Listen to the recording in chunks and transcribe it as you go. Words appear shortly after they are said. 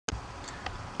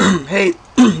Hey,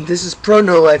 this is Pro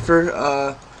No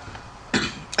Lifer.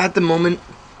 At the moment,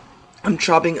 I'm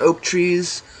chopping oak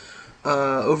trees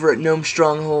over at Gnome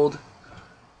Stronghold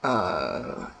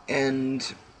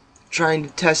and trying to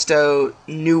test out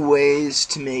new ways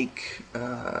to make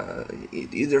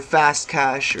either fast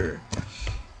cash or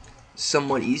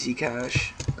somewhat easy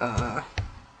cash.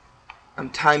 I'm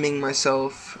timing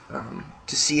myself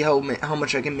to see how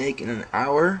much I can make in an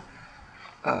hour.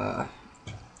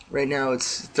 Right now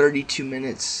it's 32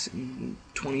 minutes and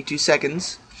 22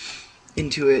 seconds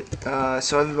into it,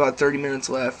 so I have about 30 minutes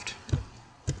left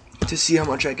to see how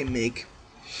much I can make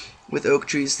with oak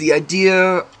trees. The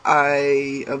idea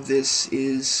of this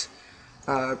is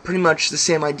pretty much the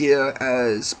same idea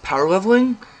as power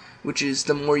leveling, which is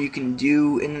the more you can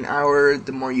do in an hour,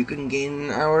 the more you can gain in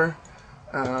an hour.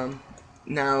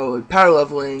 Now, power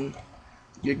leveling,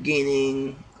 you're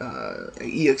gaining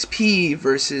EXP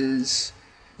versus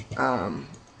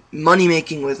money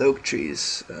making with oak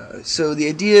trees. So the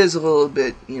idea is a little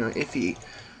bit, iffy.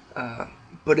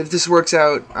 But if this works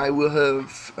out, I will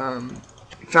have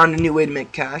found a new way to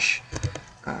make cash.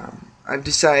 I've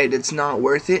decided it's not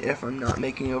worth it if I'm not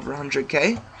making over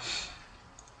 100k.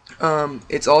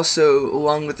 It's also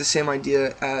along with the same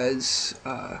idea as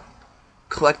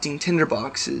collecting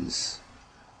tinderboxes,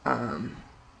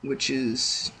 which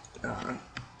is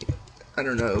I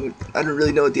don't know. I don't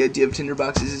really know what the idea of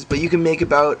tinderboxes is, but you can make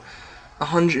about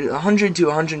 100 to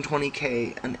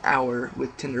 120k an hour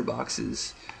with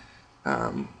tinderboxes,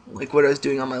 like what I was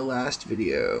doing on my last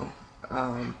video.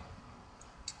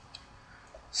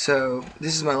 So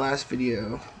this is my last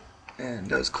video,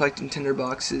 and I was collecting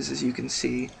tinderboxes, as you can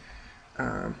see,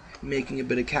 making a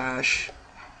bit of cash.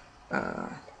 I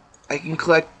can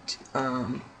collect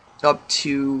up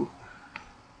to,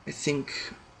 I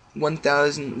think,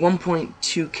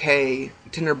 1.2k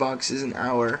tinderboxes an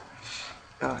hour.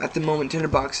 At the moment,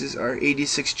 tinderboxes are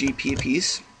 86 GP a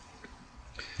piece,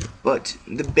 but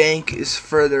the bank is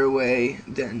further away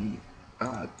than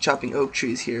chopping oak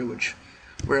trees here,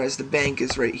 whereas the bank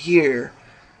is right here.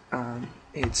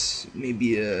 It's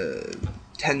maybe a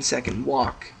 10-second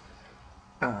walk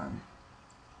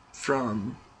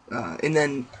from, and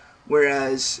then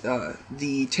whereas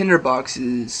the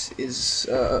tinderboxes is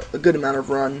a good amount of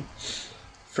run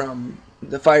from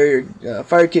the fire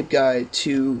cape guy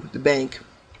to the bank.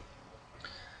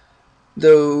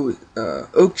 Though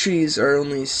oak trees are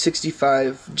only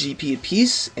 65 GP a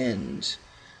piece and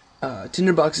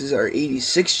tinderboxes are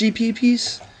 86 GP a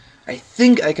piece, I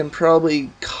think I can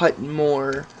probably cut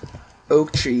more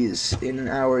oak trees in an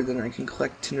hour than I can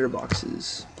collect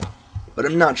tinderboxes, but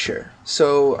I'm not sure,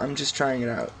 so I'm just trying it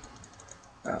out.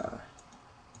 I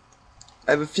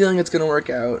have a feeling it's gonna work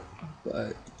out,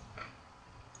 but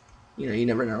you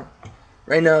never know.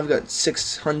 Right now I've got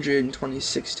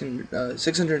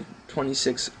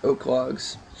 626 oak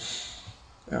logs,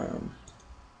 and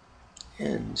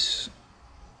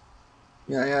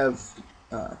I have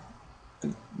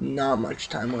not much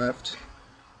time left.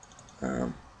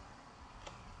 But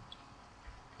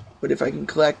if I can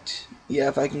collect,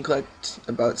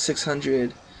 about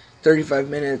 635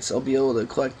 minutes, I'll be able to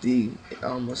collect I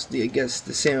guess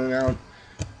the same amount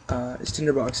as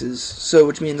tinderboxes. So,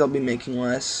 which means I'll be making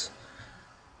less.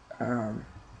 I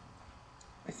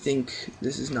think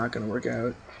this is not going to work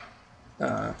out,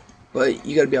 but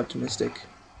you got to be optimistic.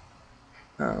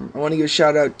 I want to give a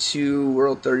shout out to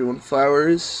World 31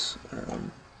 Flowers,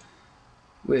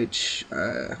 which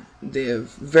they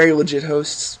have very legit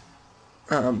hosts.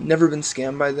 Never been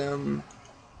scammed by them.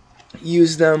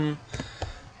 Used them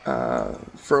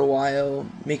for a while,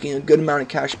 making a good amount of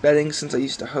cash betting since I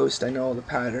used to host. I know all the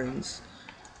patterns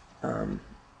and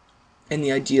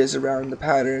the ideas around the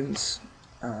patterns.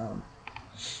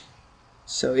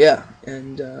 So yeah,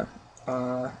 and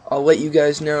I'll let you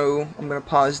guys know. I'm gonna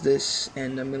pause this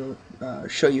and I'm gonna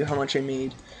show you how much I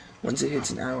made once it hits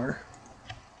an hour.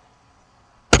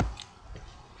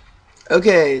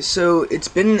 Okay, so it's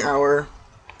been an hour.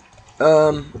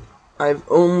 I've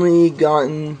only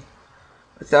gotten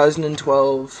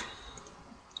 1,012.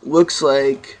 Looks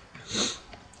like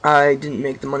I didn't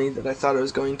make the money that I thought I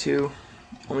was going to.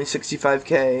 Only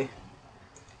 65k.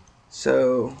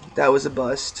 So that was a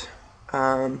bust.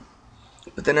 But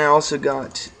then I also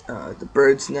got the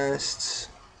bird's nests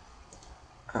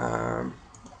and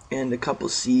a couple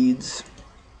seeds.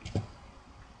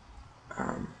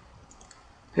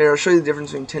 Here, I'll show you the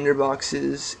difference between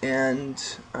tinderboxes and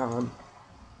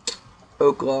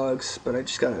oak logs, but I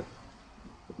just gotta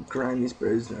grind these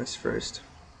bird's nests first.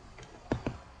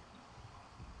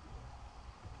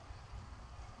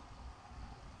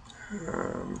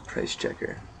 Price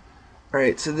checker.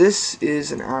 Alright, so this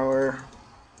is an hour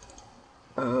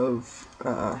of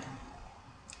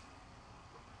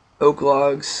oak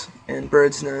logs and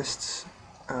bird's nests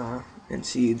and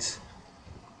seeds.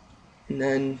 And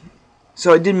then,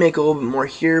 so I did make a little bit more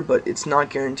here, but it's not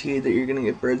guaranteed that you're going to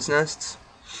get bird's nests.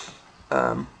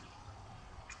 I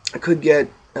could get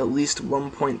at least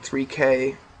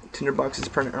 1.3k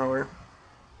tinderboxes per hour.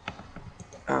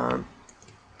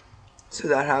 So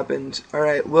that happened.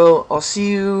 Alright, well, I'll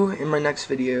see you in my next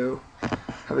video.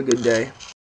 Have a good day.